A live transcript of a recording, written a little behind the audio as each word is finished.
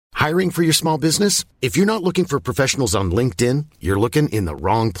Hiring for your small business? If you're not looking for professionals on LinkedIn, you're looking in the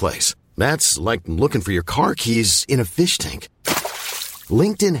wrong place. That's like looking for your car keys in a fish tank.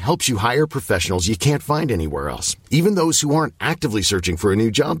 LinkedIn helps you hire professionals you can't find anywhere else, even those who aren't actively searching for a new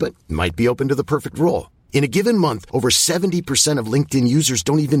job but might be open to the perfect role. In a given month, over 70% of LinkedIn users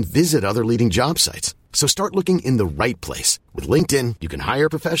don't even visit other leading job sites. So start looking in the right place. With LinkedIn, you can hire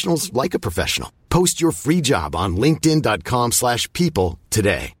professionals like a professional. Post your free job on linkedin.com/people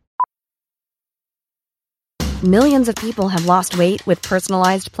today. Millions of people have lost weight with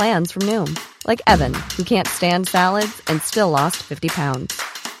personalized plans from Noom. Like Evan, who can't stand salads and still lost 50 pounds.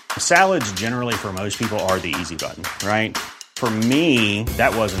 Salads generally for most people are the easy button, right? For me,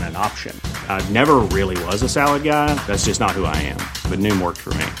 that wasn't an option. I never really was a salad guy. That's just not who I am. But Noom worked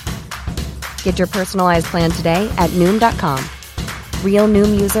for me. Get your personalized plan today at Noom.com. Real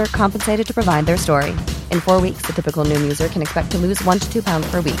Noom user compensated to provide their story. In 4 weeks, the typical Noom user can expect to lose 1 to 2 pounds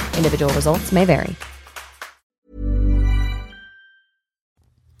per week. Individual results may vary.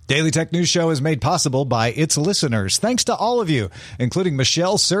 Daily Tech News Show is made possible by its listeners. Thanks to all of you, including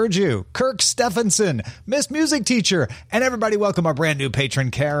Michelle Sergiu, Kirk Stephenson, Miss Music Teacher, and everybody welcome our brand new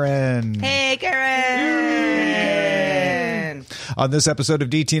patron, Karen. Hey, Karen! On this episode of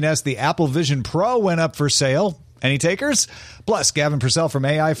DTNS, the Apple Vision Pro went up for sale. Any takers? Plus, Gavin Purcell from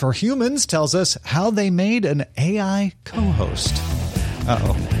AI for Humans tells us how they made an AI co-host.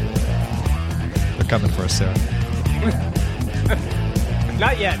 Uh-oh. They're coming for us, Sarah.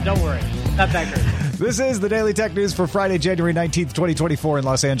 Not yet. Don't worry. Not that great. This is the Daily Tech News for Friday, January 19th, 2024 in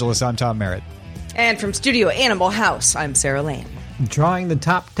Los Angeles. I'm Tom Merritt. And from Studio Animal House, I'm Sarah Lane. Drawing the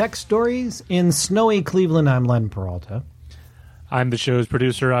top tech stories in snowy Cleveland, I'm Len Peralta. I'm the show's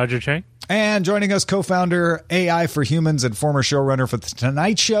producer, Roger Chang. And joining us, co-founder, AI for Humans, and former showrunner for The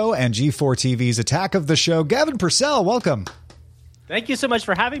Tonight Show and G4 TV's Attack of the Show, Gavin Purcell. Welcome. Thank you so much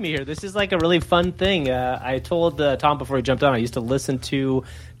for having me here. This is like a really fun thing. I told Tom before he jumped on, I used to listen to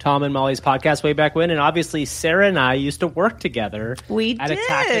Tom and Molly's podcast way back when, and obviously Sarah and I used to work together at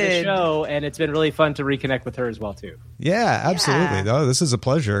Attack of the Show, and it's been really fun to reconnect with her as well, too. Yeah, absolutely. Yeah. Oh, this is a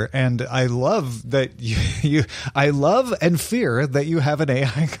pleasure, and I love that I love and fear that you have an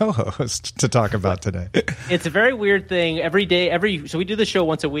AI co-host to talk about today. It's a very weird thing. Every day, so we do the show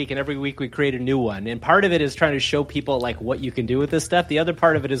once a week, and every week we create a new one, and part of it is trying to show people like what you can do with this stuff. The other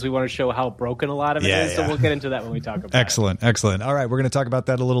part of it is we want to show how broken a lot of it is, so we'll get into that when we talk about it. Excellent. All right, we're going to talk about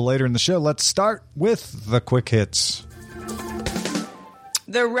that a little later in the show. Let's start with the quick hits.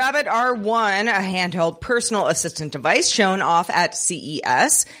 The Rabbit R1, a handheld personal assistant device shown off at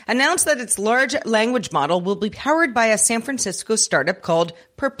CES, announced that its large language model will be powered by a San Francisco startup called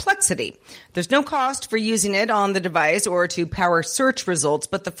Perplexity. There's no cost for using it on the device or to power search results,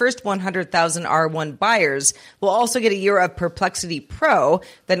 but the first 100,000 R1 buyers will also get a year of Perplexity Pro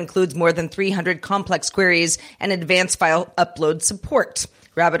that includes more than 300 complex queries and advanced file upload support.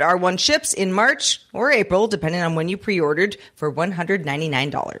 Rabbit R1 ships in March or April, depending on when you pre-ordered, for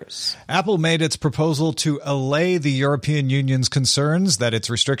 $199. Apple made its proposal to allay the European Union's concerns that its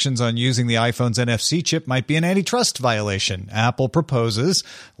restrictions on using the iPhone's NFC chip might be an antitrust violation. Apple proposes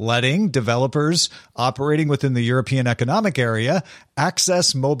letting developers operating within the European Economic Area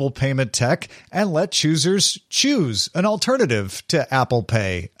access mobile payment tech and let choosers choose an alternative to Apple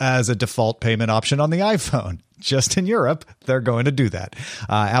Pay as a default payment option on the iPhone. Just in Europe, they're going to do that.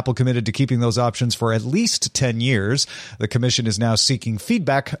 Apple committed to keeping those options for at least 10 years. The commission is now seeking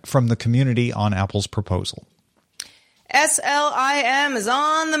feedback from the community on Apple's proposal. SLIM is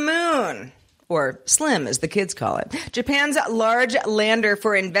on the moon. Or SLIM, as the kids call it. Japan's large lander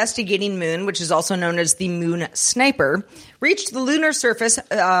for investigating moon, which is also known as the Moon Sniper, reached the lunar surface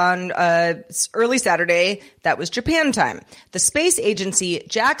on early Saturday. That was Japan time. The space agency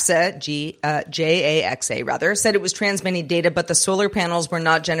JAXA, JAXA rather, said it was transmitting data, but the solar panels were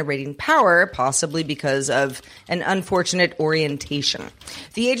not generating power, possibly because of an unfortunate orientation.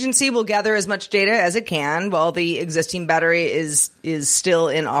 The agency will gather as much data as it can while the existing battery is still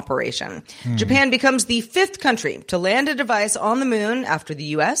in operation. Japan becomes the 5th country to land a device on the moon after the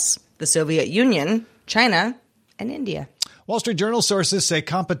U.S., the Soviet Union, China, and India. Wall Street Journal sources say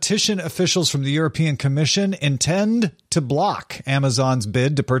competition officials from the European Commission intend to block Amazon's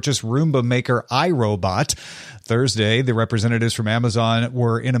bid to purchase Roomba maker iRobot. Thursday, the representatives from Amazon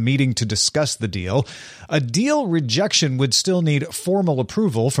were in a meeting to discuss the deal. A deal rejection would still need formal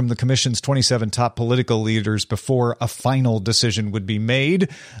approval from the Commission's 27 top political leaders before a final decision would be made.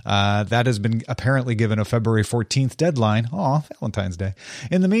 That has been apparently given a February 14th deadline. Aw, Valentine's Day.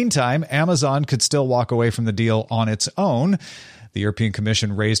 In the meantime, Amazon could still walk away from the deal on its own. The European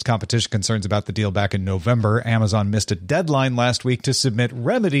Commission raised competition concerns about the deal back in November. Amazon missed a deadline last week to submit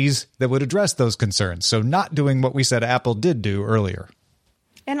remedies that would address those concerns. So not doing what we said Apple did do earlier.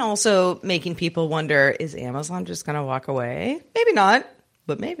 And also making people wonder, is Amazon just going to walk away? Maybe not,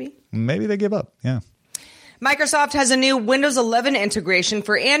 but maybe. Maybe they give up, yeah. Microsoft has a new Windows 11 integration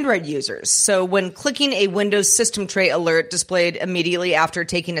for Android users. So when clicking a Windows system tray alert displayed immediately after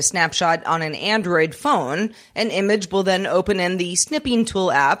taking a snapshot on an Android phone, an image will then open in the Snipping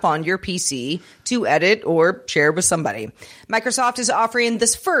Tool app on your PC to edit or share with somebody. Microsoft is offering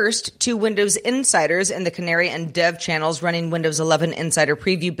this first to Windows insiders in the Canary and Dev channels running Windows 11 Insider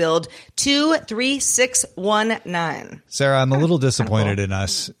Preview build 23619. Sarah, I'm a little disappointed in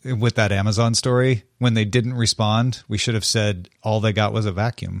us with that Amazon story. When they didn't respond, we should have said all they got was a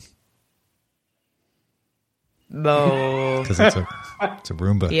vacuum. No. Because it's a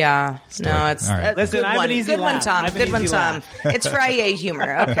Roomba. Yeah. story. No, it's All right. Listen, good I have one. an easy Good one, laugh. Tom. I have an Good one, easy Tom. laugh. It's Friday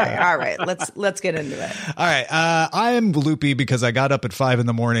humor. Okay. All right. Let's get into it. All right. I am loopy because I got up at 5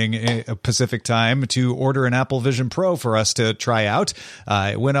 a.m. Pacific time to order an Apple Vision Pro for us to try out.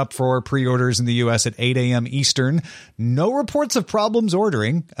 It went up for pre-orders in the U.S. at 8 a.m. Eastern. No reports of problems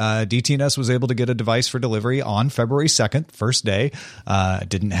ordering. DTNS was able to get a device for delivery on February 2nd, first day.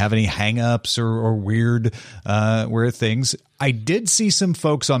 Didn't have any hangups or weird things. I did see some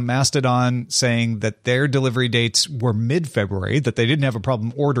folks on Mastodon saying that their delivery dates were mid-February, that they didn't have a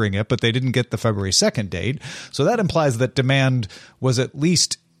problem ordering it, but they didn't get the February 2nd date. So that implies that demand was at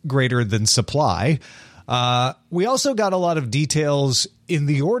least greater than supply. We also got a lot of details in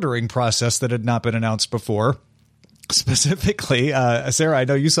the ordering process that had not been announced before. Specifically, Sarah, I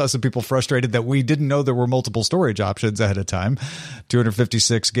know you saw some people frustrated that we didn't know there were multiple storage options ahead of time.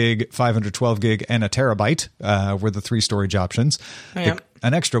 256 gig, 512 gig, and a terabyte were the three storage options. Yep.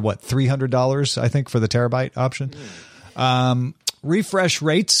 An extra, $300, I think, for the terabyte option. Refresh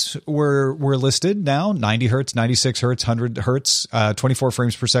rates were listed now, 90 hertz, 96 hertz, 100 hertz, 24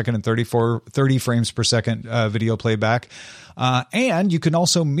 frames per second and 30 frames per second video playback. And you can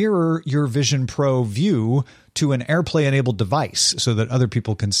also mirror your Vision Pro view to an AirPlay-enabled device so that other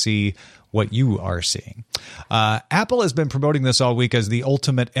people can see what you are seeing. Apple has been promoting this all week as the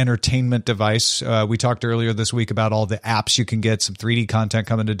ultimate entertainment device. We talked earlier this week about all the apps you can get, some 3D content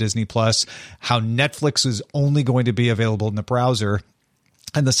coming to Disney+, how Netflix is only going to be available in the browser.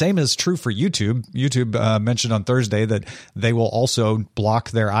 And the same is true for YouTube. YouTube mentioned on Thursday that they will also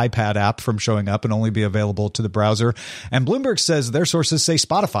block their iPad app from showing up and only be available to the browser. And Bloomberg says their sources say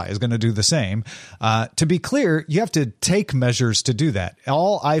Spotify is going to do the same. To be clear, you have to take measures to do that.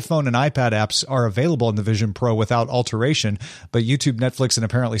 All iPhone and iPad apps are available in the Vision Pro without alteration, but YouTube, Netflix, and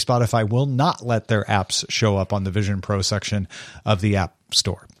apparently Spotify will not let their apps show up on the Vision Pro section of the App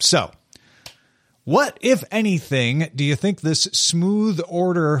Store. So, what, if anything, do you think this smooth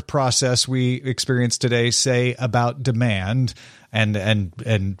order process we experienced today say about demand?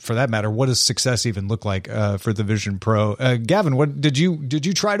 And for that matter, what does success even look like for the Vision Pro? Gavin, what did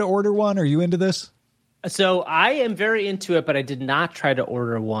you try to order one? Are you into this? So I am very into it, but I did not try to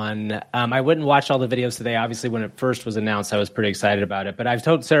order one. I went and watched all the videos today. Obviously, when it first was announced, I was pretty excited about it. But I've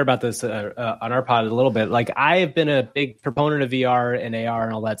told Sarah about this on our pod a little bit. Like, I have been a big proponent of VR and AR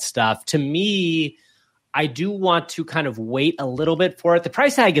and all that stuff. To me, I do want to kind of wait a little bit for it. The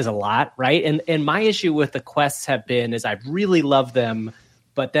price tag is a lot, right? And my issue with the Quests have been is I really love them,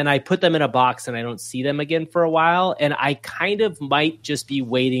 but then I put them in a box and I don't see them again for a while. And I kind of might just be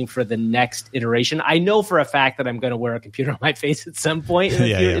waiting for the next iteration. I know for a fact that I'm going to wear a computer on my face at some point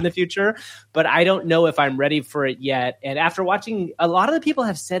in the future, but I don't know if I'm ready for it yet. And after watching, a lot of the people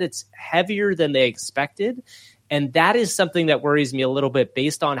have said it's heavier than they expected. And that is something that worries me a little bit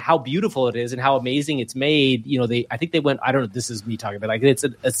based on how beautiful it is and how amazing it's made. You know, I think they went, I don't know, this is me talking about, like, it's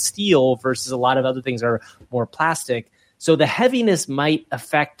a steel versus a lot of other things are more plastic. So the heaviness might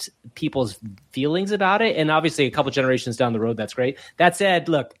affect people's feelings about it. And obviously a couple generations down the road, that's great. That said,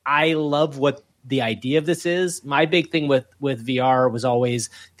 look, I love what the idea of this is. My big thing with VR was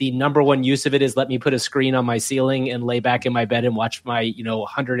always the number one use of it is let me put a screen on my ceiling and lay back in my bed and watch my,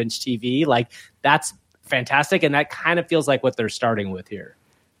 100-inch TV. Like, that's fantastic. And that kind of feels like what they're starting with here.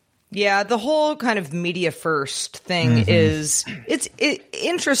 Yeah, the whole kind of media first thing is it's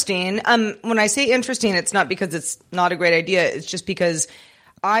interesting. When I say interesting, it's not because it's not a great idea. It's just because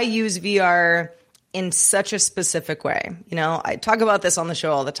I use VR in such a specific way. I talk about this on the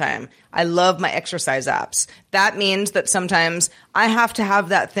show all the time. I love my exercise apps. That means that sometimes I have to have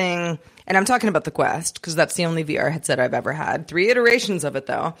that thing, and I'm talking about the Quest because that's the only VR headset I've ever had. 3 iterations of it,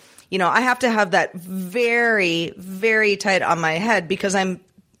 though. I have to have that very, very tight on my head because I'm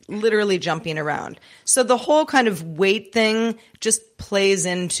literally jumping around. So the whole kind of weight thing just plays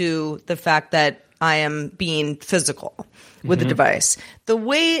into the fact that I am being physical with the device. The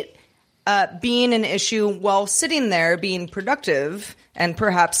weight being an issue while sitting there being productive and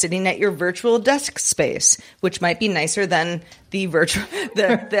perhaps sitting at your virtual desk space, which might be nicer than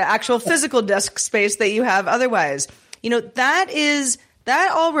the actual physical desk space that you have otherwise.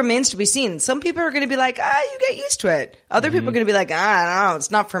 That all remains to be seen. Some people are going to be like, you get used to it. Other people are going to be like, no, it's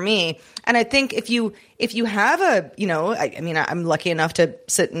not for me. And I think if you have I'm lucky enough to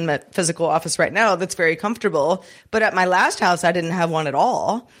sit in a physical office right now that's very comfortable. But at my last house, I didn't have one at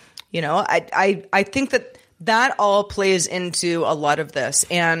all. I think that all plays into a lot of this.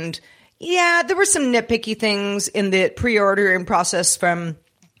 And yeah, there were some nitpicky things in the pre-ordering process from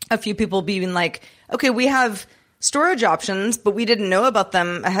a few people being like, okay, we have storage options, but we didn't know about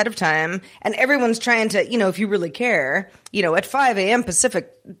them ahead of time. And everyone's trying to, if you really care, at 5 a.m.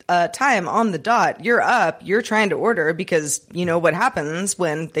 Pacific time on the dot, you're up, you're trying to order because you know what happens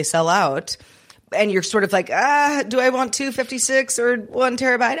when they sell out. And you're sort of like, do I want 256 or 1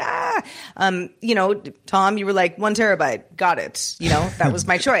 terabyte? Tom, you were like 1 terabyte. Got it. That was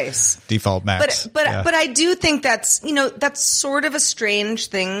my choice. Default max. But I do think that's sort of a strange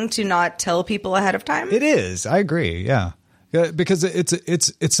thing to not tell people ahead of time. It is. I agree. Yeah. Because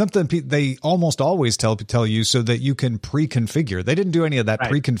it's something they almost always tell you so that you can pre-configure. They didn't do any of that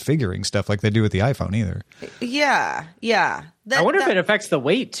pre-configuring stuff like they do with the iPhone either. Yeah. I wonder if it affects the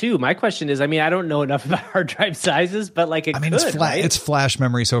weight too. My question is, I don't know enough about hard drive sizes, but it's flash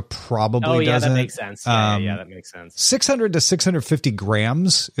memory, so it probably doesn't. That makes sense. Yeah, that makes sense. 600 to 650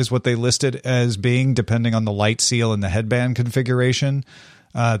 grams is what they listed as being, depending on the light seal and the headband configuration.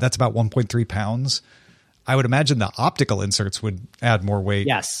 That's about 1.3 pounds. I would imagine the optical inserts would add more weight.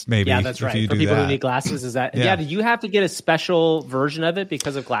 Yes. Maybe. Yeah, that's right. For people who need glasses, is that? Yeah. Do you have to get a special version of it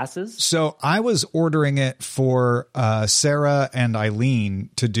because of glasses? So I was ordering it for Sarah and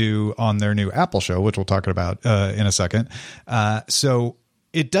Eileen to do on their new Apple show, which we'll talk about in a second. So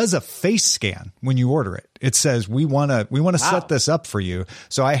it does a face scan when you order it. It says, we want to set this up for you.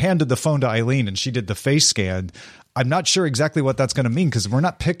 So I handed the phone to Eileen and she did the face scan. I'm not sure exactly what that's going to mean because we're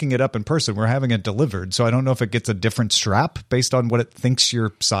not picking it up in person. We're having it delivered. So I don't know if it gets a different strap based on what it thinks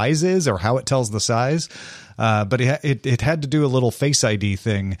your size is or how it tells the size. But it had to do a little Face ID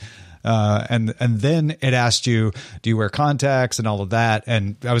thing. And then it asked you, do you wear contacts and all of that?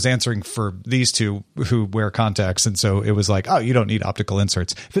 And I was answering for these two who wear contacts. And so it was like, oh, you don't need optical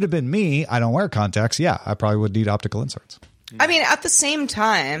inserts. If it had been me, I don't wear contacts. Yeah, I probably would need optical inserts. At the same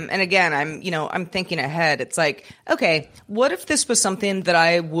time, and again, I'm thinking ahead. It's like, okay, what if this was something that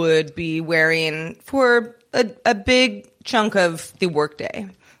I would be wearing for a big chunk of the workday?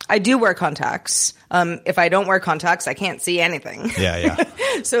 I do wear contacts. If I don't wear contacts, I can't see anything. Yeah.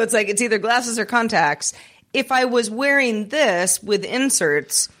 So it's like it's either glasses or contacts. If I was wearing this with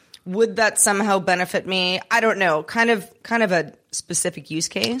inserts, would that somehow benefit me? I don't know. Kind of a specific use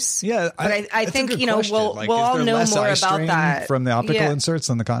case. Yeah, but I think we'll all know more about that from the optical inserts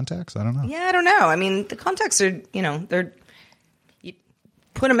than the contacts. I don't know. Yeah, I don't know. The contacts are you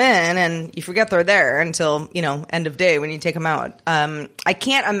put them in and you forget they're there until end of day when you take them out. I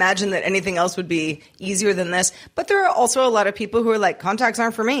can't imagine that anything else would be easier than this. But there are also a lot of people who are like, contacts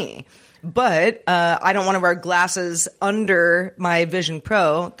aren't for me. But I don't want to wear glasses under my Vision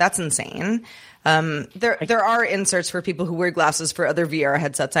Pro. That's insane. There are inserts for people who wear glasses for other VR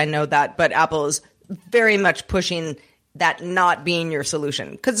headsets. I know that, but Apple is very much pushing that not being your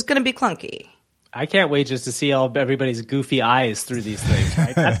solution because it's going to be clunky. I can't wait just to see all everybody's goofy eyes through these things.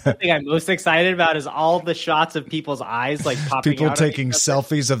 Right? That's the thing I'm most excited about is all the shots of people's eyes like popping people out. People taking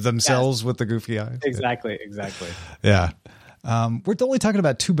selfies of themselves with the goofy eyes. Exactly. Yeah. We're only talking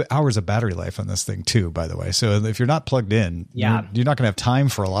about 2 hours of battery life on this thing too, by the way. So if you're not plugged in, you're not going to have time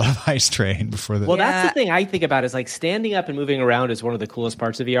for a lot of eye strain before the. Well, that's the thing I think about is like standing up and moving around is one of the coolest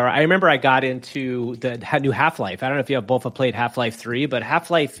parts of VR. I remember I got into the new Half-Life. I don't know if you have both played Half-Life 3, but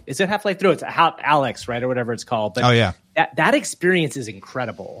Half-Life, is it Half-Life 3? It's Alex, right? Or whatever it's called. But that experience is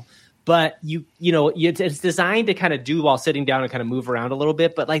incredible. But it's designed to kind of do while sitting down and kind of move around a little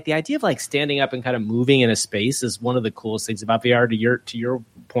bit. But like the idea of like standing up and kind of moving in a space is one of the coolest things about VR. To your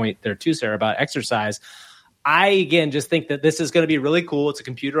point there too, Sarah, about exercise. I again just think that this is going to be really cool. It's a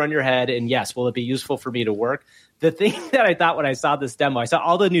computer on your head, and yes, will it be useful for me to work? The thing that I thought when I saw this demo, I saw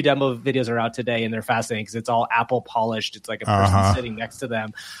all the new demo videos are out today, and they're fascinating because it's all Apple polished. It's like a person sitting next to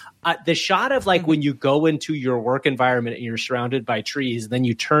them. The shot of like when you go into your work environment and you're surrounded by trees, and then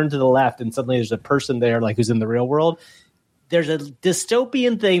you turn to the left and suddenly there's a person there like who's in the real world. there's a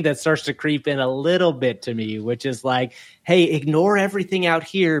dystopian thing that starts to creep in a little bit to me, which is like, hey, ignore everything out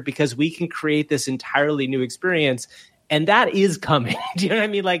here because we can create this entirely new experience. And that is coming. Do you know what I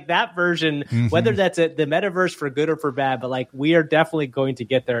mean? Like that version, whether that's the metaverse for good or for bad, but like we are definitely going to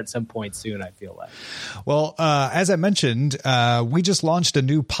get there at some point soon, I feel like. Well, as I mentioned, we just launched a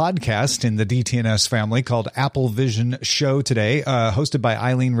new podcast in the DTNS family called Apple Vision Show today, hosted by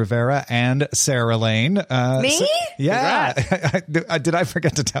Eileen Rivera and Sarah Lane. Me? Yeah. Did I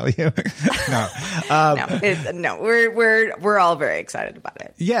forget to tell you? No. No, we're all very excited about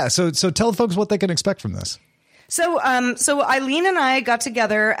it. Yeah. So tell folks what they can expect from this. So Eileen and I got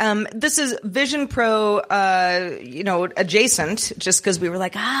together. This is Vision Pro, adjacent, just because we were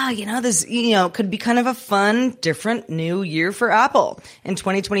like, this, could be kind of a fun, different new year for Apple in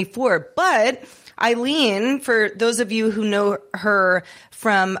 2024. But Eileen, for those of you who know her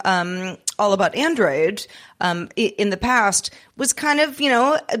from All About Android, in the past, was kind of,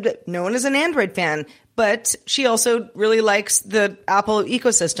 known as an Android fan. But she also really likes the Apple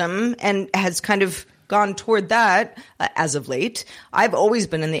ecosystem and has kind of gone toward that as of late. I've always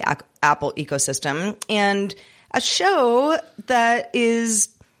been in the Apple ecosystem, and a show that is,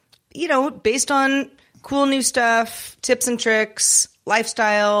 based on cool new stuff, tips and tricks,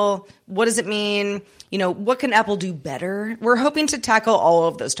 lifestyle. What does it mean? What can Apple do better? We're hoping to tackle all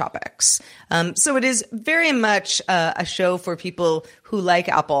of those topics. So it is very much a show for people who like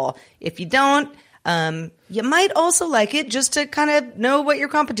Apple. If you don't, you might also like it just to kind of know what your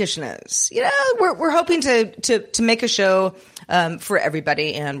competition is. We're hoping to make a show for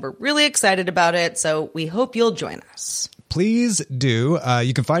everybody, and we're really excited about it. So we hope you'll join us. Please do.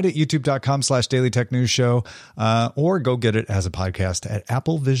 You can find it at youtube.com/Daily Tech News Show, or go get it as a podcast at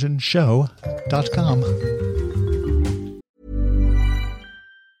applevisionshow.com.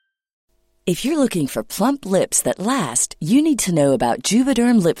 If you're looking for plump lips that last, you need to know about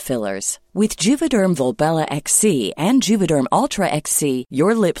Juvederm lip fillers. With Juvederm Volbella XC and Juvederm Ultra XC,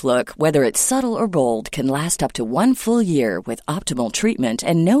 your lip look, whether it's subtle or bold, can last up to 1 full year with optimal treatment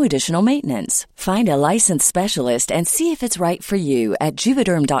and no additional maintenance. Find a licensed specialist and see if it's right for you at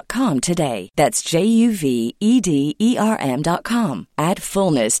Juvederm.com today. That's JUVEDERM.com. Add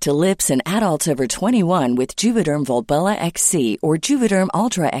fullness to lips in adults over 21 with Juvederm Volbella XC or Juvederm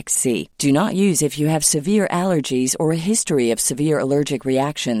Ultra XC. Do not use if you have severe allergies or a history of severe allergic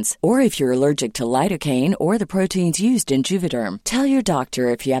reactions, or if you're allergic to lidocaine or the proteins used in Juvederm. Tell your doctor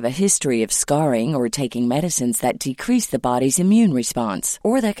if you have a history of scarring or taking medicines that decrease the body's immune response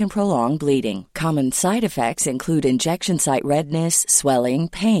or that can prolong bleeding. Common side effects include injection site redness, swelling,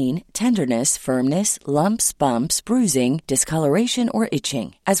 pain, tenderness, firmness, lumps, bumps, bruising, discoloration, or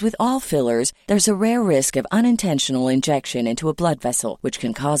itching. As with all fillers, there's a rare risk of unintentional injection into a blood vessel, which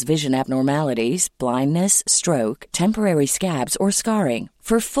can cause vision abnormalities, blindness, stroke, temporary scabs, or scarring.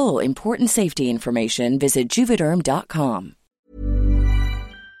 For full, important safety information, visit Juvederm.com.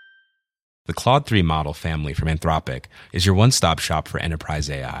 The Claude 3 model family from Anthropic is your one-stop shop for enterprise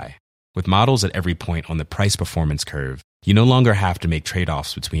AI. With models at every point on the price-performance curve, you no longer have to make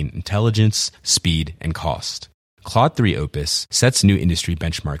trade-offs between intelligence, speed, and cost. Claude 3 Opus sets new industry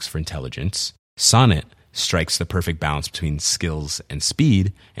benchmarks for intelligence. Sonnet strikes the perfect balance between skills and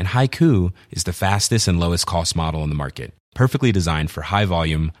speed. And Haiku is the fastest and lowest cost model in the market, perfectly designed for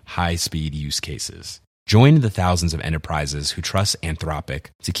high-volume, high-speed use cases. Join the thousands of enterprises who trust Anthropic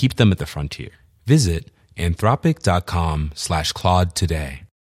to keep them at the frontier. Visit anthropic.com/Claude today.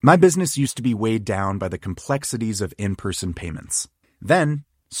 My business used to be weighed down by the complexities of in-person payments. Then,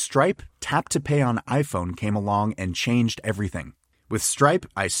 Stripe Tap to Pay on iPhone came along and changed everything. With Stripe,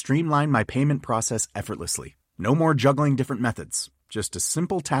 I streamlined my payment process effortlessly. No more juggling different methods. Just a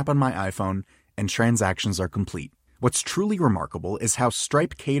simple tap on my iPhone and transactions are complete. What's truly remarkable is how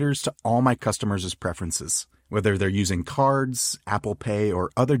Stripe caters to all my customers' preferences. Whether they're using cards, Apple Pay,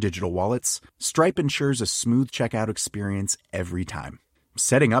 or other digital wallets, Stripe ensures a smooth checkout experience every time.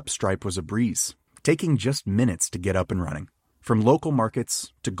 Setting up Stripe was a breeze, taking just minutes to get up and running. From local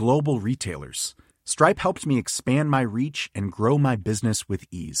markets to global retailers, Stripe helped me expand my reach and grow my business with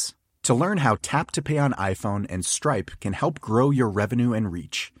ease. To learn how Tap to Pay on iPhone and Stripe can help grow your revenue and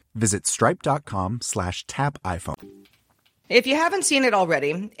reach, visit stripe.com/tapiphone. If you haven't seen it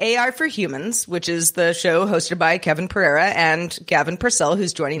already, AI for Humans, which is the show hosted by Kevin Pereira and Gavin Purcell,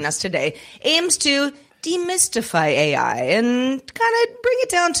 who's joining us today, aims to demystify AI and kind of bring it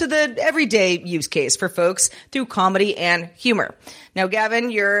down to the everyday use case for folks through comedy and humor. Now,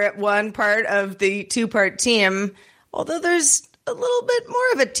 Gavin, you're one part of the two-part team, although there's a little bit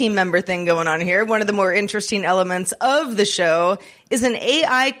more of a team member thing going on here. One of the more interesting elements of the show is an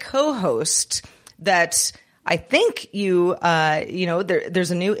AI co-host that I think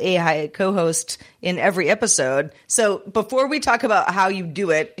there's a new AI co-host in every episode. So before we talk about how you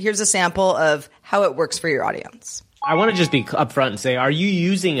do it, here's a sample of how it works for your audience. I want to just be upfront and say, are you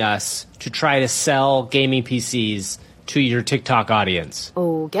using us to try to sell gaming PCs to your TikTok audience?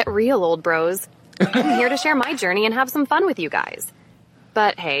 Oh, get real, old bros. I'm here to share my journey and have some fun with you guys.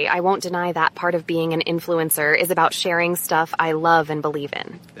 But hey, I won't deny that part of being an influencer is about sharing stuff I love and believe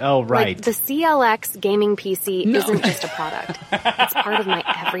in. Oh, right. Like, the CLX gaming PC isn't just a product. It's part of my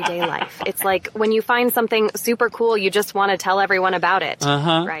everyday life. It's like when you find something super cool, you just want to tell everyone about it.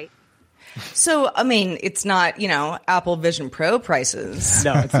 Right? So, I mean, it's not, Apple Vision Pro prices.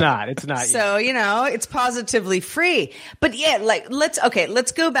 No, it's not. It's not. So, it's positively free. But yeah,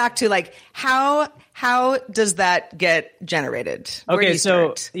 let's go back to how does that get generated? Okay,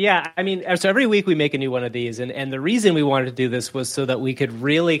 so every week we make a new one of these, and the reason we wanted to do this was so that we could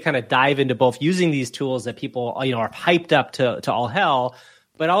really kind of dive into both using these tools that people, are hyped up to all hell,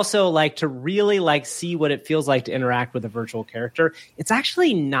 but also to really see what it feels like to interact with a virtual character. It's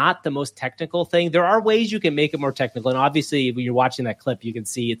actually not the most technical thing. There are ways you can make it more technical. And obviously when you're watching that clip, you can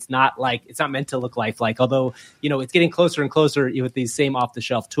see it's not meant to look lifelike, although, it's getting closer and closer with these same off the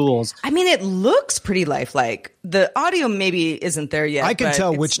shelf tools. I mean, it looks pretty lifelike. The audio maybe isn't there yet. I can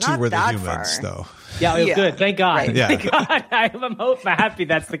tell which two were the humans though. Yeah, good. Thank God. Right. Yeah. Thank God. I'm happy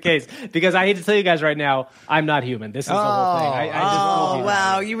that's the case, because I hate to tell you guys right now, I'm not human. This is the whole thing. I just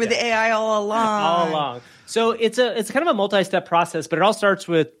wow. You were the AI all along. All along. So it's kind of a multi-step process, but it all starts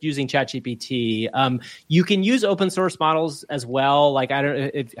with using ChatGPT. You can use open source models as well. I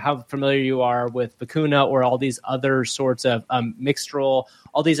don't know how familiar you are with Vicuna or all these other sorts of Mixtral,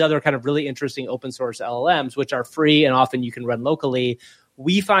 all these other kind of really interesting open source LLMs, which are free and often you can run locally.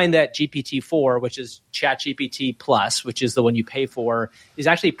 We find that GPT-4, which is ChatGPT Plus, which is the one you pay for, is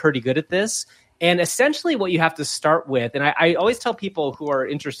actually pretty good at this. And essentially what you have to start with, and I always tell people who are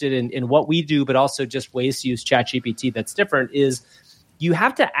interested in what we do, but also just ways to use ChatGPT that's different, is you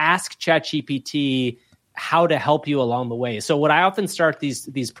have to ask ChatGPT how to help you along the way. So what I often start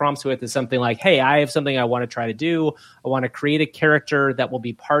these prompts with is something like, hey, I have something I want to try to do. I want to create a character that will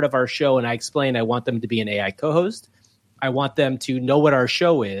be part of our show. And I explain I want them to be an AI co-host. I want them to know what our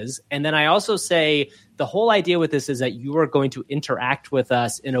show is. And then I also say the whole idea with this is that you are going to interact with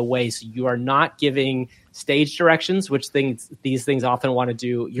us in a way so you are not giving stage directions, which these things often want to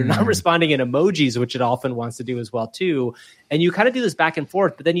do. You're not responding in emojis, which it often wants to do as well too. And you kind of do this back and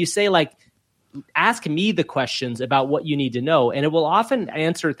forth, but then you say ask me the questions about what you need to know. And it will often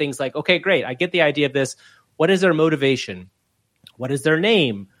answer things like, okay, great. I get the idea of this. What is their motivation? What is their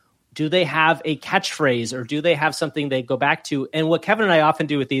name? Do they have a catchphrase, or do they have something they go back to? And what Kevin and I often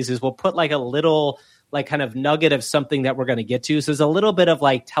do with these is we'll put a little kind of nugget of something that we're going to get to. So there's a little bit of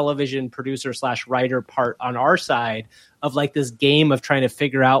television producer / writer part on our side of this game of trying to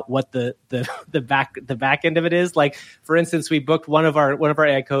figure out what the back end of it is. For instance, we booked one of our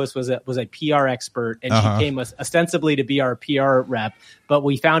AI co-hosts was a PR expert, and she came ostensibly to be our PR rep, but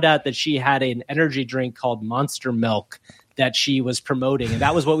we found out that she had an energy drink called Monster Milk that she was promoting. And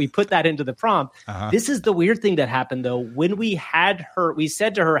that was what we put that into the prompt. This is the weird thing that happened though. When we had her, we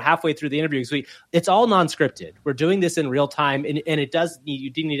said to her halfway through the interview, because it's all non-scripted. We're doing this in real time. And it does you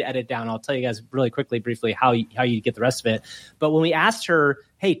do need to edit down. I'll tell you guys really quickly, briefly, how you get the rest of it. But when we asked her,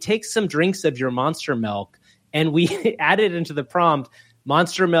 hey, take some drinks of your Monster Milk, and we added into the prompt,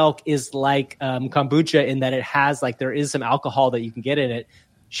 Monster Milk is like kombucha in that it has there is some alcohol that you can get in it.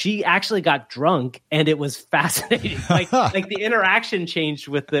 She actually got drunk, and it was fascinating. The interaction changed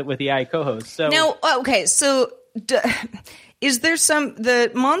with the AI co-host. So now, okay, so is there the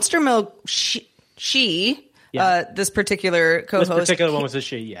Monster Milk this particular co-host? This particular one was a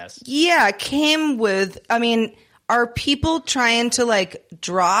she, yes. Yeah, came with. I mean, are people trying to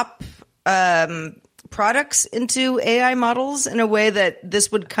drop products into AI models in a way that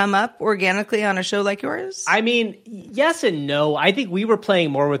this would come up organically on a show like yours? I mean, yes and no. I think we were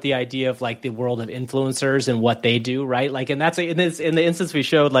playing more with the idea of the world of influencers and what they do, right? And that's in the instance we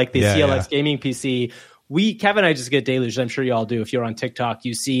showed the CLX gaming PC. Kevin and I just get deluged. I'm sure you all do. If you're on TikTok,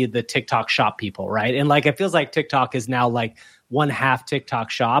 you see the TikTok shop people, right? And it feels like TikTok is now one half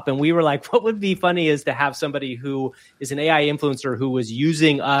TikTok shop. And we were what would be funny is to have somebody who is an AI influencer who was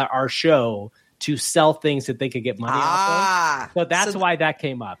using our show to sell things that they could get money off of. So that's why that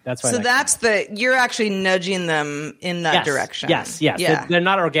came up. That's why. You're actually nudging them in that direction. Yes. Yeah. They're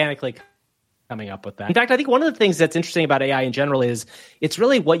not organically coming up with that. In fact, I think one of the things that's interesting about AI in general is it's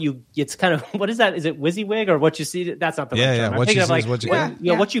really it's kind of, what is that? Is it WYSIWYG or what you see? That's not the right term. What you see is what you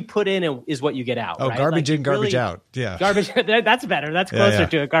get. What you put in is what you get out. Oh, right? garbage in, garbage out. Yeah. Garbage. That's better. That's closer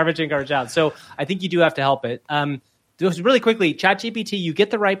to it. Garbage in, garbage out. So I think you do have to help it. Just really quickly, ChatGPT, you get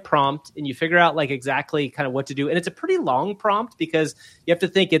the right prompt and you figure out like exactly kind of what to do. And it's a pretty long prompt because you have to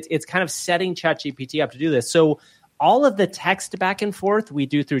think it's kind of setting ChatGPT up to do this. So all of the text back and forth we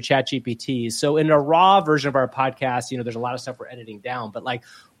do through ChatGPT. So in a raw version of our podcast, there's a lot of stuff we're editing down, but like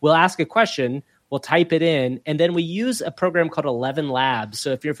we'll ask a question, we'll type it in, and then we use a program called 11 Labs.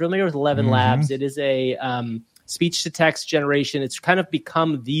 So if you're familiar with 11 Labs, it is a speech to text generation. It's kind of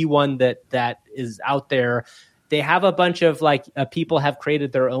become the one that is out there. They have a bunch of people have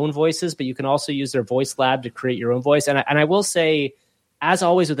created their own voices, but you can also use their voice lab to create your own voice. And I will say, as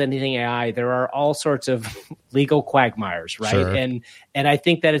always with anything AI, there are all sorts of legal quagmires, right? Sure. And I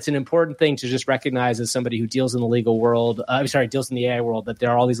think that it's an important thing to just recognize as somebody who deals in the legal world, deals in the AI world, that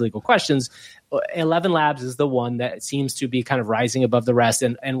there are all these legal questions. 11 Labs is the one that seems to be kind of rising above the rest.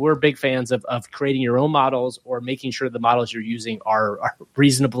 And we're big fans of creating your own models or making sure the models you're using are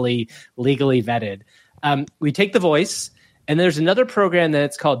reasonably legally vetted. We take the voice. And there's another program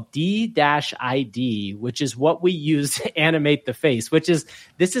that's called D-ID, which is what we use to animate the face,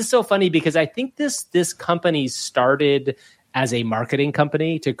 this is so funny because I think this company started as a marketing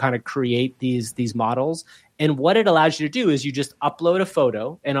company to kind of create these models. And what it allows you to do is you just upload a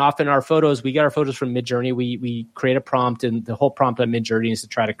photo. And often we get our photos from Midjourney. We create a prompt, and the whole prompt on Midjourney is to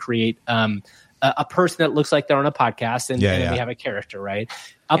try to create a person that looks like they're on a podcast, and we have a character, right?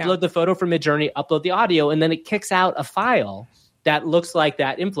 Upload the photo from Midjourney, upload the audio, and then it kicks out a file that looks like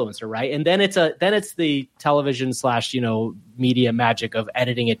that influencer, right? And then it's the television / media magic of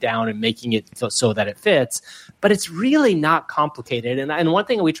editing it down and making it so that it fits. But it's really not complicated. And one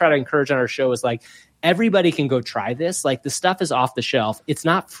thing we try to encourage on our show is like, everybody can go try this. Like, the stuff is off the shelf. It's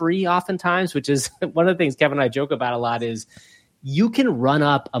not free oftentimes, which is one of the things Kevin and I joke about a lot is, you can run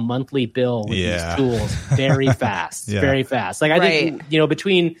up a monthly bill with these tools very fast, very fast. Like I think,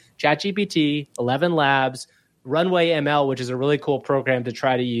 between ChatGPT, 11 Labs, Runway ML, which is a really cool program to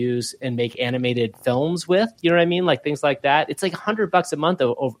try to use and make animated films with, you know what I mean? Like things like that. It's like $100 a month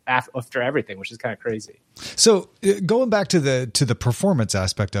after everything, which is kind of crazy. So going back to the performance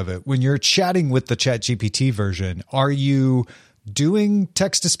aspect of it, when you're chatting with the ChatGPT version, are you doing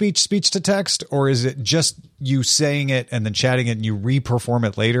text to speech, speech to text, or is it just you saying it and then chatting it and you re-perform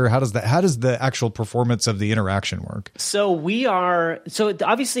it later? How does the actual performance of the interaction work? So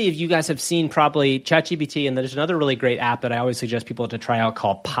obviously, if you guys have seen probably ChatGPT, and there's another really great app that I always suggest people to try out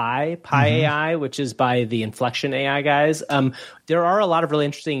called Pi AI, which is by the Inflection AI guys. There are a lot of really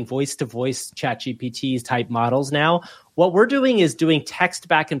interesting voice-to-voice ChatGPT type models now. What we're doing is doing text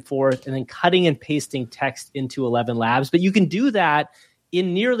back and forth and then cutting and pasting text into 11 Labs. But you can do that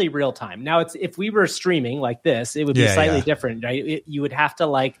in nearly real time. Now, if we were streaming like this, it would be slightly different, right? You would have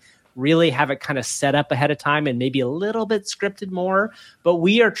to really have it kind of set up ahead of time and maybe a little bit scripted more. But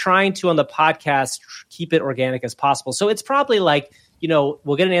we are trying to, on the podcast, keep it organic as possible. So it's probably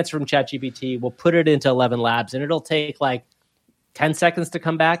we'll get an answer from ChatGPT, we'll put it into 11 Labs, and it'll take 10 seconds to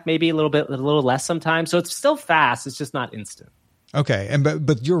come back, maybe a little less sometimes. So it's still fast. It's just not instant. Okay.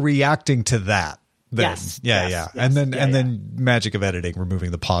 But you're reacting to that. Then. Yes. Yeah. And then magic of editing,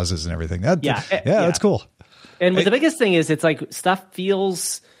 removing the pauses and everything. That's cool. And the biggest thing is it's like stuff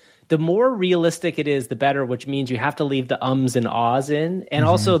feels, the more realistic it is, the better, which means you have to leave the ums and ahs in. And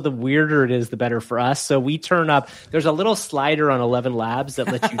also the weirder it is, the better for us. So we turn up, there's a little slider on 11 Labs that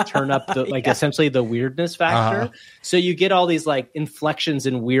lets you turn up the essentially the weirdness factor. So you get all these inflections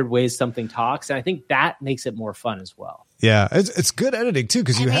in weird ways something talks. And I think that makes it more fun as well. Yeah, it's good editing too,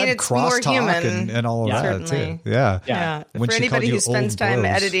 because you have crosstalk and all of that certainly. too. Yeah. For anybody who spends time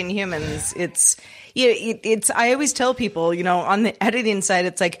editing humans, it's I always tell people, on the editing side,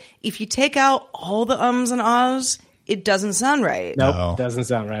 it's like if you take out all the ums and ahs, it doesn't sound right. Nope, doesn't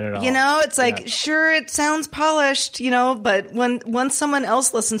sound right at all. It's like sure, it sounds polished, but once someone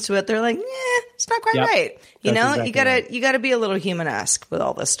else listens to it, they're like, it's not quite right. You gotta be a little human-esque with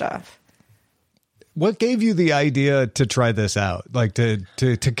all this stuff. What gave you the idea to try this out,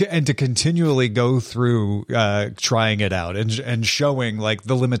 to continually go through trying it out and showing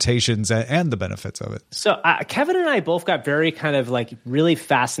the limitations and the benefits of it? So Kevin and I both got very kind of really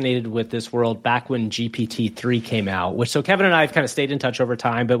fascinated with this world back when GPT-3 came out. So Kevin and I have kind of stayed in touch over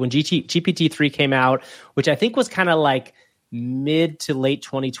time, but when GPT-3 came out, which I think was kind of mid to late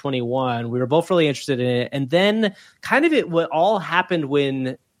 2021, we were both really interested in it. And then kind of what all happened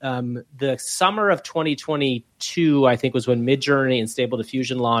when the summer of 2022, I think, was when Midjourney and Stable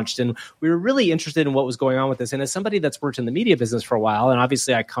Diffusion launched. And we were really interested in what was going on with this. And as somebody that's worked in the media business for a while, and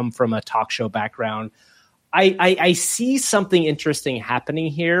obviously I come from a talk show background, I see something interesting happening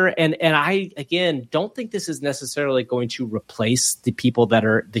here. And I, again, don't think this is necessarily going to replace the people that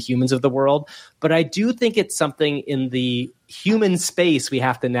are the humans of the world. But I do think it's something in the human space we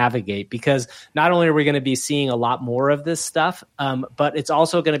have to navigate, because not only are we going to be seeing a lot more of this stuff, but it's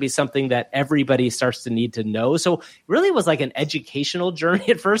also going to be something that everybody starts to need to know. So it really was like an educational journey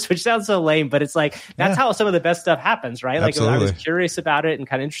at first, which sounds so lame, but it's like, that's how some of the best stuff happens, right? Absolutely. Like I was curious about it and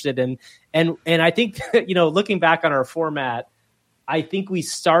kind of interested in, and I think, you know, looking back on our format, I think we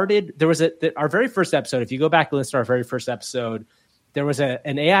started, there was our very first episode, if you go back and listen to our very first episode, there was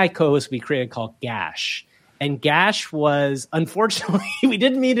an AI co-host we created called Gash. And Gash was, unfortunately, we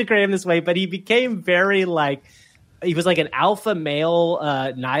didn't mean to create him this way, but he became very like, he was like an alpha male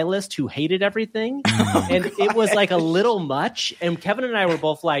nihilist who hated everything. And it was like a little much. And Kevin and I were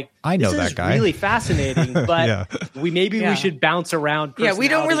both like, I know this that is guy. Really fascinating, but we should bounce around. Yeah, we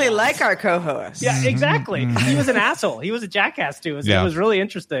don't really personality-wise. like our co-host. Yeah, exactly. He was an asshole. He was a jackass too. It was really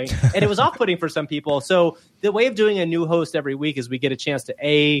interesting. And it was off-putting for some people. So the way of doing a new host every week is we get a chance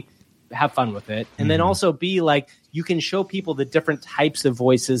to have fun with it, and then also be like, you can show people the different types of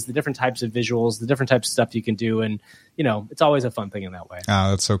voices, the different types of visuals, the different types of stuff you can do, and you know, it's always a fun thing in that way. Oh,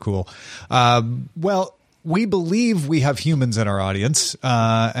 that's so cool. Well, we believe we have humans in our audience,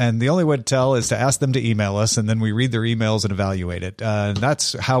 and the only way to tell is to ask them to email us, and then we read their emails and evaluate it. And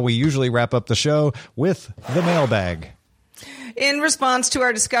that's how we usually wrap up the show, with the mailbag. In response to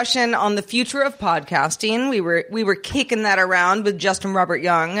our discussion on the future of podcasting, we were kicking that around with Justin Robert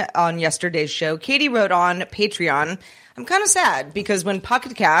Young on yesterday's show. Katie wrote on Patreon, I'm kind of sad because when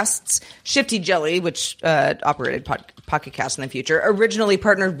Pocket Casts, Shifty Jelly, which operated Pocket Casts in the future, originally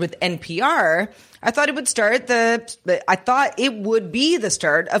partnered with NPR, I thought it would be the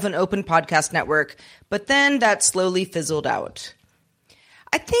start of an open podcast network, but then that slowly fizzled out.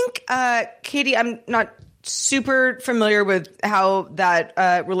 I think, Katie, I'm not super familiar with how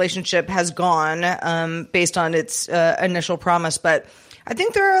that relationship has gone based on its initial promise, but I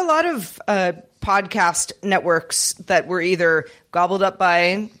think there are a lot of podcast networks that were either gobbled up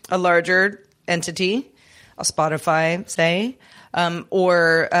by a larger entity, a Spotify, say,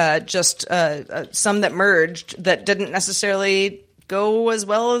 or just some that merged that didn't necessarily go as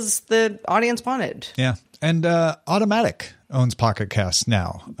well as the audience wanted. Yeah. And Automatic owns Pocket Cast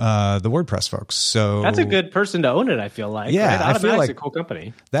now, the WordPress folks. So that's a good person to own it, I feel like. Yeah, right? I feel like a cool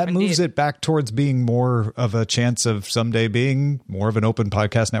company. That moves it back towards being more of a chance of someday being more of an open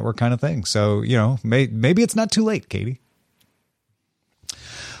podcast network kind of thing. So, you know, maybe it's not too late, Katie.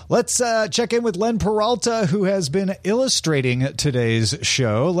 Let's check in with Len Peralta, who has been illustrating today's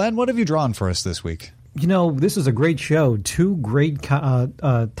show. Len, what have you drawn for us this week? You know, this is a great show. Two great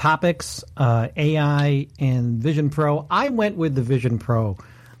topics, AI and Vision Pro. I went with the Vision Pro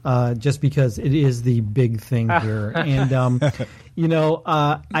just because it is the big thing here. And, you know,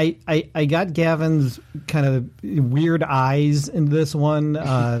 I got Gavin's kind of weird eyes in this one,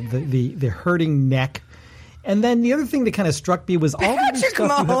 the hurting neck. And then the other thing that kind of struck me was all Patrick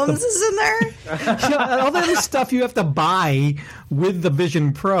Mahomes is in there. You know, all the other stuff you have to buy with the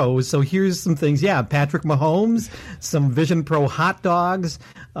Vision Pro. So here's some things. Yeah, Patrick Mahomes, some Vision Pro hot dogs,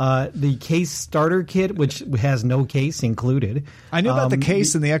 the case starter kit, which has no case included. I knew about the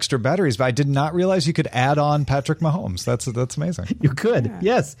case and the extra batteries, but I did not realize you could add on Patrick Mahomes. That's amazing. You could,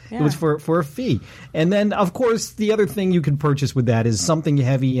 yes. Yeah. It was for a fee. And then, of course, the other thing you could purchase with that is something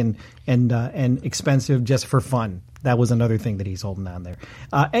heavy and expensive just for fun. That was another thing that he's holding on there.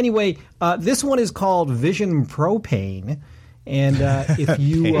 Anyway, this one is called Vision Propane. And if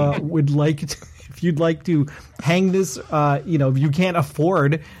you would like to, if you'd like to hang this, you know, if you can't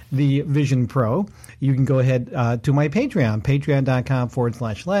afford the Vision Pro, you can go ahead to my Patreon,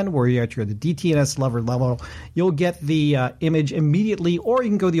 patreon.com/Len, where you're at the DTNS lover level. You'll get the image immediately, or you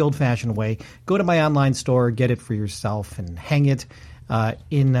can go the old-fashioned way. Go to my online store, get it for yourself, and hang it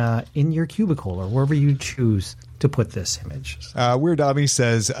in your cubicle or wherever you choose to put this image. Weird Dobby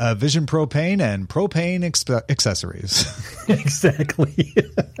says Vision Propane and propane accessories. Exactly.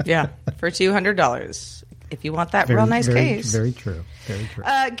 Yeah, for $200 if you want that real nice case. Very true. Very true.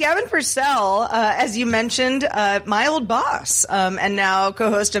 Gavin Purcell, as you mentioned, my old boss, and now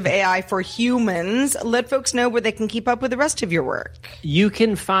co-host of AI for Humans. Let folks know where they can keep up with the rest of your work. You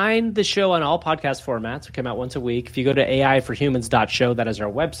can find the show on all podcast formats. We come out once a week. If you go to aiforhumans.show, that is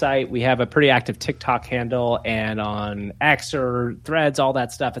our website. We have a pretty active TikTok handle, and on X or Threads, all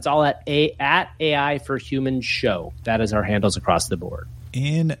that stuff. It's all at AI for Humans Show. That is our handles across the board.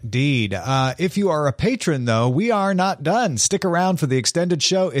 Indeed. If you are a patron, though, we are not done. Stick around for the extended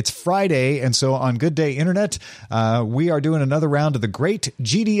show. It's Friday, and so on Good Day Internet, we are doing another round of the Great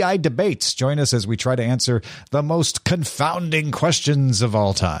GDI Debates. Join us as we try to answer the most confounding questions of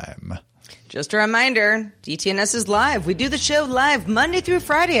all time. Just a reminder, DTNS is live. We do the show live Monday through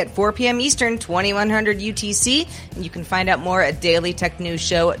Friday at 4 p.m. Eastern, 2100 UTC. And you can find out more at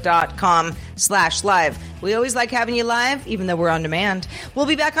dailytechnewsshow.com/live. We always like having you live, even though we're on demand. We'll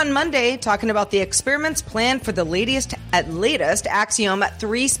be back on Monday talking about the experiments planned for the latest Axiom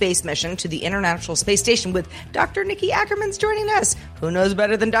 3 space mission to the International Space Station with Dr. Nikki Ackerman's joining us. Who knows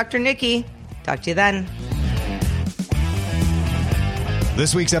better than Dr. Nikki? Talk to you then.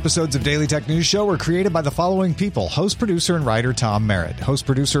 This week's episodes of Daily Tech News Show were created by the following people. Host, producer, and writer Tom Merritt. Host,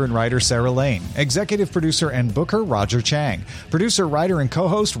 producer, and writer Sarah Lane. Executive producer and booker Roger Chang. Producer, writer, and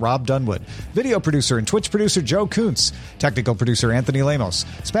co-host Rob Dunwood. Video producer and Twitch producer Joe Kuntz. Technical producer Anthony Lemos.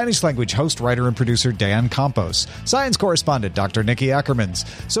 Spanish language host, writer, and producer Dan Campos. Science correspondent Dr. Nikki Ackermans.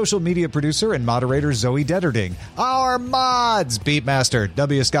 Social media producer and moderator Zoe Detterding. Our mods, Beatmaster,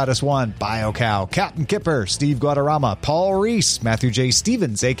 W. Scottus 1, BioCow, Captain Kipper, Steve Guadarrama, Paul Reese, Matthew J.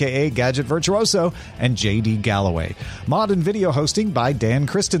 Stevens, a.k.a. Gadget Virtuoso, and J.D. Galloway. Mod and video hosting by Dan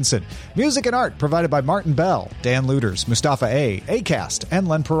Christensen. Music and art provided by Martin Bell, Dan Luders, Mustafa A., Acast, and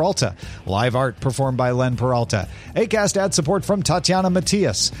Len Peralta. Live art performed by Len Peralta. Acast ad support from Tatiana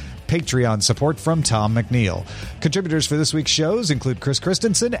Matias. Patreon support from Tom McNeil. Contributors for this week's shows include Chris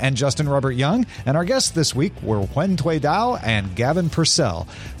Christensen and Justin Robert Young, and our guests this week were Wen Tui Dao and Gavin Purcell.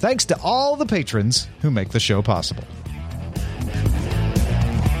 Thanks to all the patrons who make the show possible.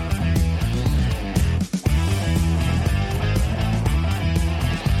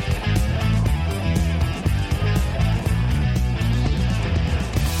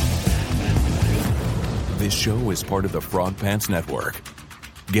 This show is part of the Frog Pants Network.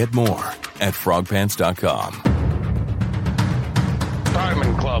 Get more at frogpants.com.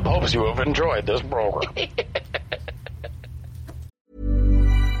 Diamond Club hopes you have enjoyed this program.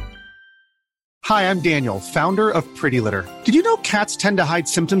 Hi, I'm Daniel, founder of Pretty Litter. Did you know cats tend to hide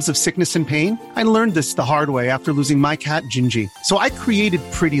symptoms of sickness and pain? I learned this the hard way after losing my cat, Gingy. So I created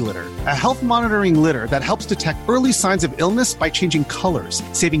Pretty Litter, a health monitoring litter that helps detect early signs of illness by changing colors,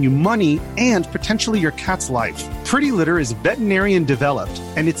 saving you money and potentially your cat's life. Pretty Litter is veterinarian developed,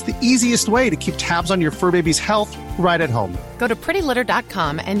 and it's the easiest way to keep tabs on your fur baby's health right at home. Go to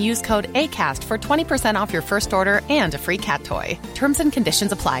prettylitter.com and use code ACAST for 20% off your first order and a free cat toy. Terms and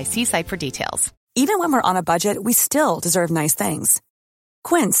conditions apply. See site for details. Even when we're on a budget, we still deserve nice things.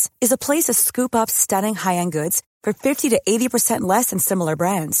 Quince is a place to scoop up stunning high-end goods for 50 to 80% less than similar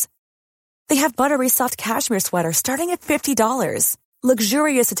brands. They have buttery soft cashmere sweaters starting at $50,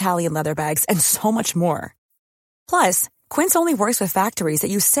 luxurious Italian leather bags, and so much more. Plus, Quince only works with factories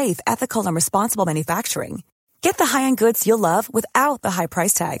that use safe, ethical, and responsible manufacturing. Get the high-end goods you'll love without the high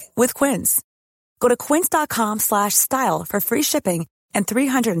price tag with Quince. Go to quince.com/style for free shipping and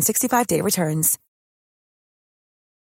 365-day returns.